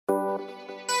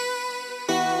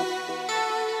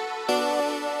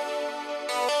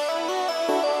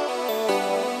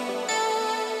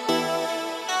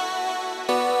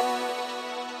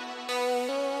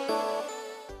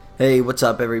Hey, what's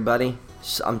up everybody?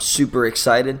 I'm super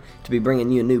excited to be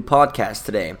bringing you a new podcast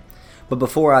today. But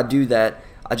before I do that,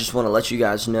 I just want to let you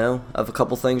guys know of a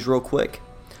couple things real quick.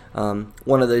 One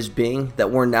of those being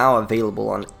that we're now available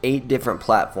on 8 different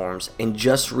platforms, and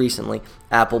just recently,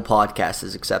 Apple Podcasts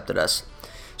has accepted us.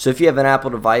 So if you have an Apple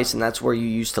device and that's where you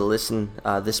used to listen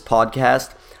this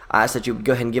podcast, I ask that you would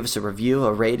go ahead and give us a review,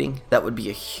 a rating. That would be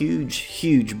a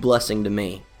huge blessing to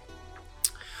me.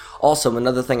 Also,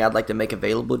 another thing I'd like to make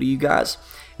available to you guys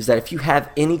is that if you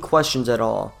have any questions at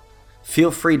all,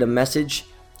 feel free to message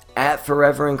at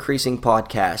Forever Increasing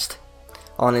Podcast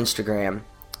on Instagram.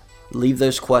 Leave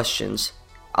those questions.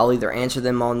 I'll either answer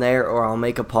them on there or I'll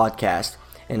make a podcast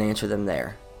and answer them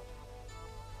there.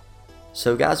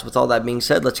 So guys, with all that being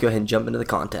said, let's go ahead and jump into the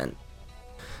content.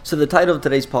 So the title of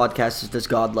today's podcast is Does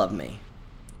God Love Me?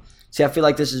 See, I feel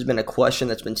like this has been a question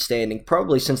that's been standing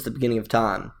probably since the beginning of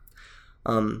time.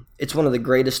 It's one of the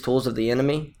greatest tools of the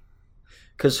enemy,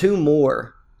 because who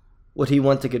more would he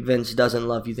want to convince doesn't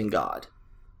love you than God?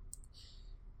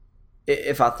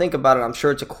 If I think about it, I'm sure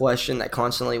it's a question that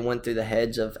constantly went through the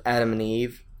heads of Adam and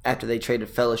Eve after they traded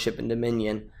fellowship and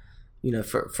dominion,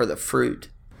 for the fruit.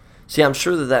 See, I'm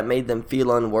sure that made them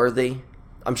feel unworthy.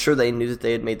 I'm sure they knew that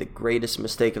they had made the greatest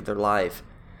mistake of their life.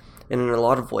 And in a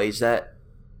lot of ways, that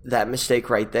mistake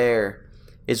right there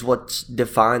is what's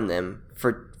defined them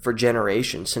for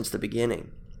generations since the beginning.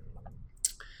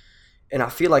 And I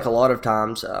feel like a lot of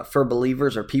times for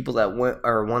believers or people that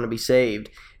want to be saved,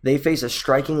 they face a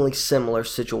strikingly similar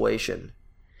situation.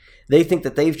 They think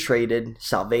that they've traded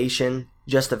salvation,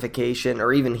 justification,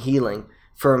 or even healing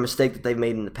for a mistake that they've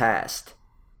made in the past.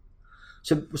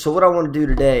 So what I want to do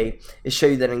today is show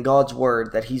you that in God's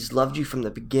Word that He's loved you from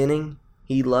the beginning,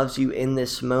 He loves you in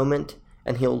this moment,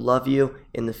 and He'll love you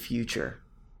in the future.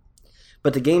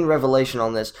 But to gain revelation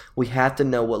on this, we have to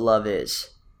know what love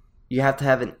is. You have to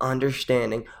have an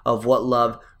understanding of what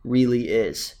love really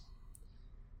is.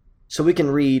 So we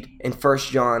can read in 1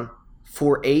 John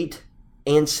 4:8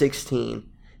 and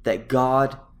 16 that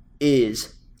God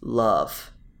is love.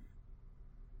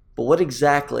 But what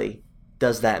exactly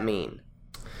does that mean?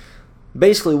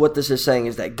 Basically, what this is saying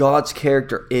is that God's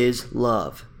character is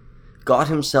love. God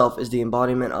Himself is the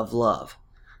embodiment of love.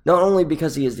 Not only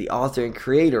because He is the author and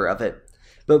creator of it,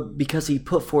 but because He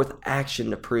put forth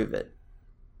action to prove it.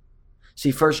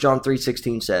 See, 1 John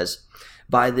 3:16 says,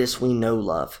 "By this we know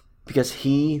love, because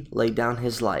He laid down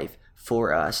His life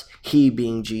for us," He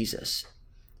being Jesus.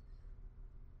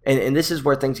 And this is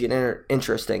where things get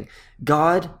interesting.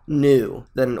 God knew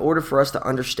that in order for us to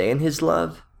understand His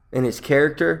love and His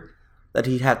character, that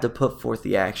He'd have to put forth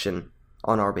the action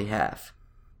on our behalf.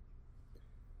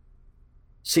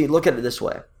 See, look at it this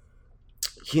way.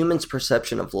 Humans'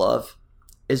 perception of love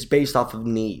is based off of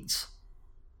needs.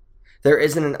 There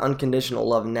isn't an unconditional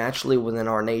love naturally within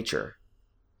our nature.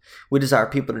 We desire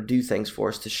people to do things for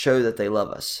us to show that they love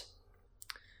us.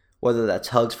 Whether that's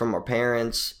hugs from our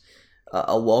parents,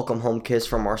 a welcome home kiss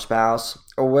from our spouse,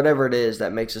 or whatever it is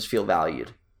that makes us feel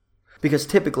valued. Because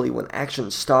typically when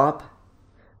actions stop,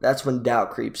 that's when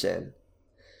doubt creeps in.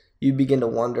 You begin to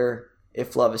wonder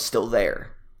if love is still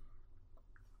there.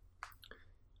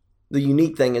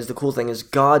 The cool thing is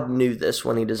God knew this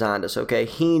when He designed us, okay?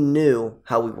 He knew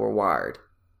how we were wired.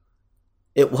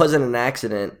 It wasn't an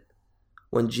accident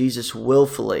when Jesus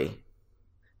willfully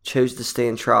chose to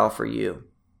stand trial for you.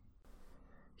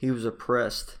 He was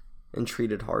oppressed and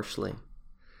treated harshly,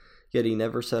 yet He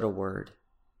never said a word.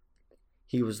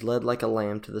 He was led like a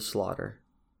lamb to the slaughter,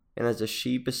 and as a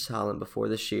sheep is silent before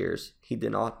the shears, He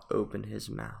did not open His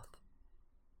mouth.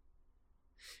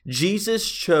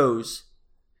 Jesus chose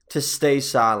to stay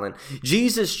silent.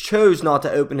 Jesus chose not to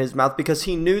open His mouth because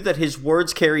He knew that His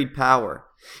words carried power.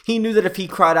 He knew that if He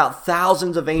cried out,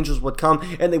 thousands of angels would come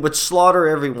and they would slaughter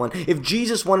everyone. If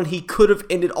Jesus wanted, He could have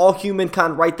ended all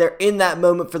humankind right there in that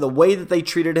moment for the way that they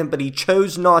treated Him, but He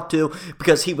chose not to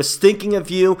because He was thinking of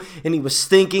you and He was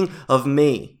thinking of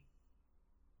me.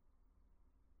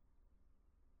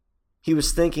 He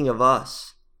was thinking of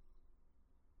us.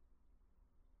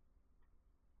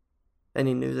 And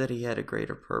He knew that He had a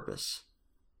greater purpose.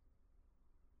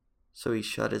 So He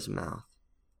shut His mouth.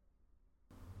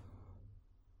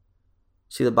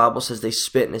 See, the Bible says they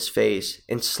spit in His face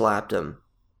and slapped Him.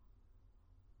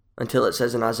 Until it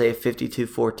says in Isaiah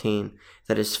 52:14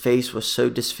 that His face was so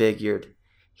disfigured,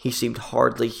 He seemed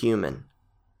hardly human.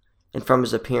 And from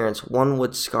His appearance, one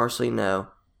would scarcely know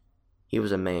He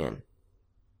was a man.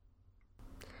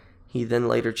 He then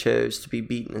later chose to be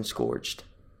beaten and scourged.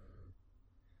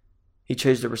 He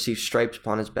chose to receive stripes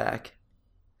upon His back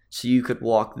so you could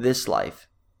walk this life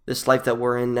that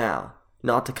we're in now,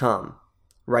 not to come,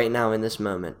 right now in this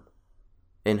moment,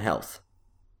 in health.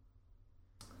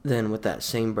 Then with that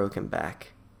same broken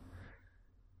back,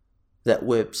 that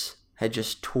whips had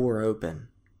just tore open,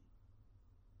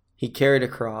 he carried a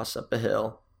cross up a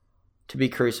hill to be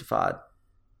crucified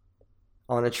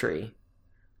on a tree,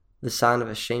 the sign of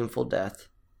a shameful death,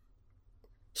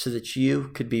 so that you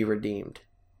could be redeemed.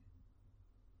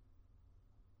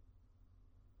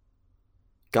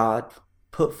 God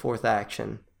put forth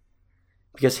action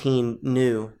because he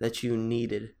knew that you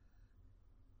needed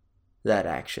that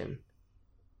action.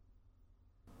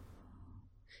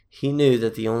 He knew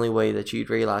that the only way that you'd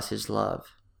realize his love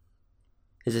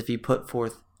is if he put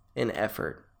forth an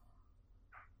effort.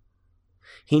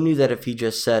 He knew that if he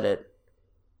just said it,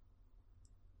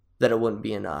 that it wouldn't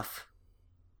be enough.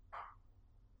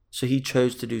 So he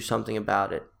chose to do something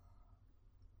about it.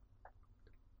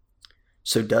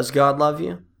 So does God love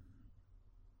you?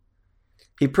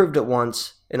 He proved it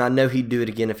once, and I know he'd do it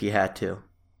again if he had to.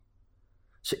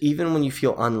 So even when you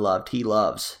feel unloved, he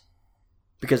loves,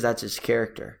 because that's his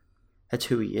character. That's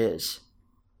who he is.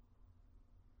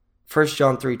 1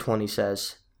 John 3:20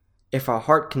 says, if our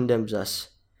heart condemns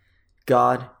us,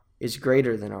 God is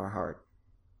greater than our heart.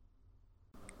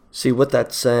 See, what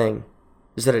that's saying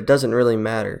is that it doesn't really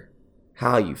matter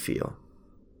how you feel.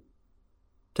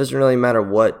 It doesn't really matter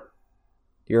what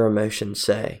your emotions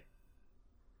say.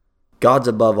 God's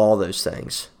above all those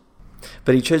things.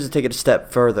 But he chose to take it a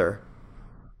step further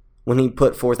when he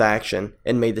put forth action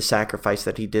and made the sacrifice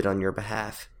that he did on your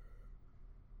behalf.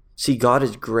 See, God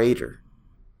is greater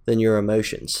than your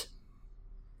emotions.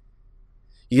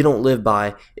 You don't live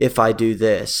by, if I do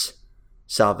this,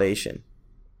 salvation.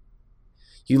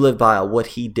 You live by what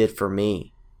he did for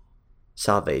me,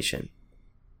 salvation.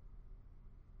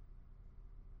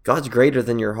 God's greater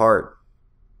than your heart.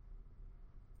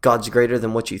 God's greater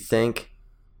than what you think.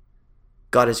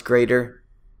 God is greater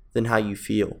than how you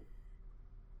feel.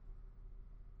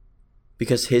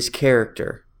 Because his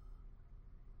character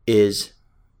is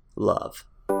love.